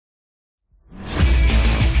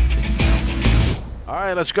All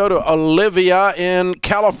right, let's go to Olivia in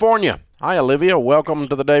California. Hi, Olivia. Welcome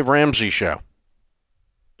to the Dave Ramsey Show.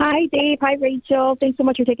 Hi, Dave. Hi, Rachel. Thanks so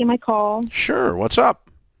much for taking my call. Sure. What's up?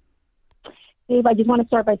 Dave, I just want to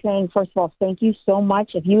start by saying, first of all, thank you so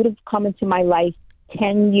much. If you would have come into my life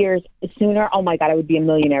 10 years sooner, oh, my God, I would be a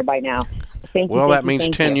millionaire by now. Thank you. Well, that means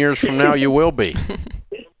 10 years from now you will be.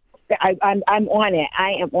 I'm on it.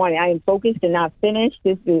 I am on it. I am focused and not finished.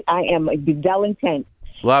 I am well intent.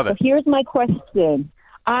 Love it. So here's my question.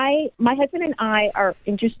 My husband and I are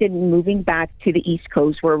interested in moving back to the East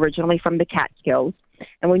Coast. We're originally from the Catskills,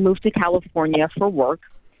 and we moved to California for work.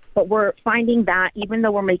 But we're finding that even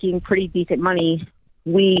though we're making pretty decent money,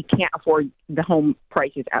 we can't afford the home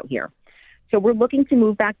prices out here. So we're looking to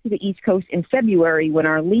move back to the East Coast in February when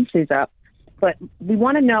our lease is up. But we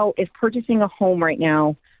want to know if purchasing a home right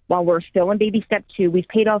now, while we're still in baby step 2, we've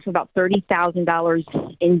paid off about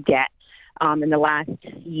 $30,000 in debt in the last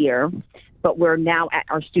year, but we're now at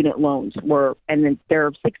our student loans. And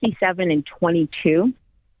they're 67 and 22.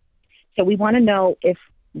 So we want to know if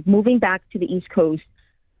moving back to the East Coast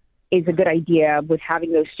is a good idea with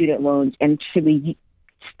having those student loans, and should we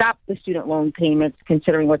stop the student loan payments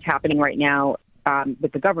considering what's happening right now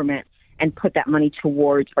with the government and put that money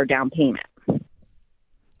towards our down payment?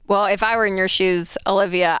 Well, if I were in your shoes,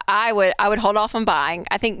 Olivia, I would hold off on buying.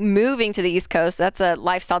 I think moving to the East Coast, that's a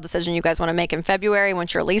lifestyle decision you guys want to make in February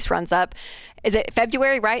once your lease runs up. Is it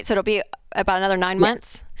February, right? So it'll be about another 9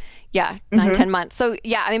 months? Yeah, 10 months. So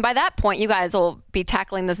yeah, I mean, by that point, you guys will be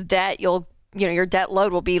tackling this debt. Your debt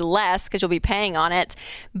load will be less because you'll be paying on it.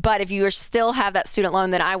 But if you still have that student loan,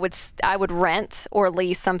 then I would rent or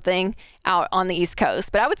lease something out on the East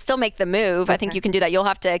Coast. But I would still make the move. Okay. I think you can do that. You'll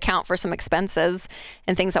have to account for some expenses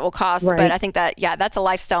and things that will cost. Right. But I think that, yeah, that's a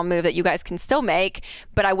lifestyle move that you guys can still make.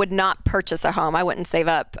 But I would not purchase a home. I wouldn't save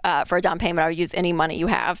up for a down payment. I would use any money you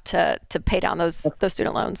have to pay down those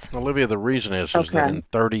student loans. Olivia, the reason is that in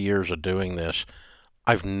 30 years of doing this,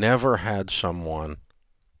 I've never had someone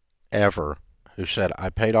ever who said, I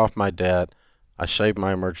paid off my debt, I saved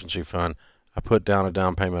my emergency fund, I put down a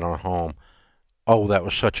down payment on a home. Oh, that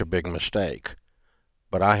was such a big mistake.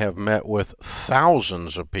 But I have met with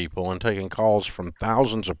thousands of people and taken calls from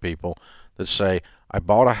thousands of people that say, I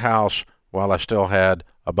bought a house while I still had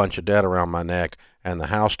a bunch of debt around my neck, and the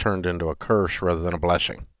house turned into a curse rather than a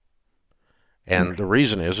blessing. And the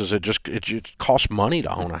reason is it just costs money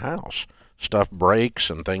to own a house. Stuff breaks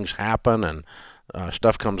and things happen, and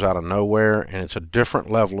stuff comes out of nowhere, and it's a different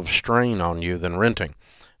level of strain on you than renting.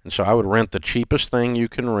 And so I would rent the cheapest thing you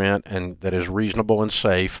can rent and that is reasonable and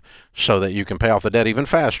safe so that you can pay off the debt even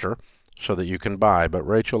faster so that you can buy. But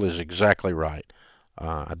Rachel is exactly right.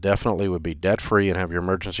 I definitely would be debt-free and have your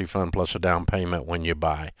emergency fund plus a down payment when you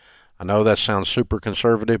buy. I know that sounds super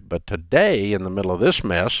conservative, but today, in the middle of this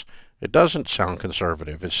mess, it doesn't sound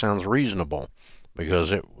conservative. It sounds reasonable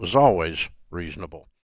because it was always reasonable.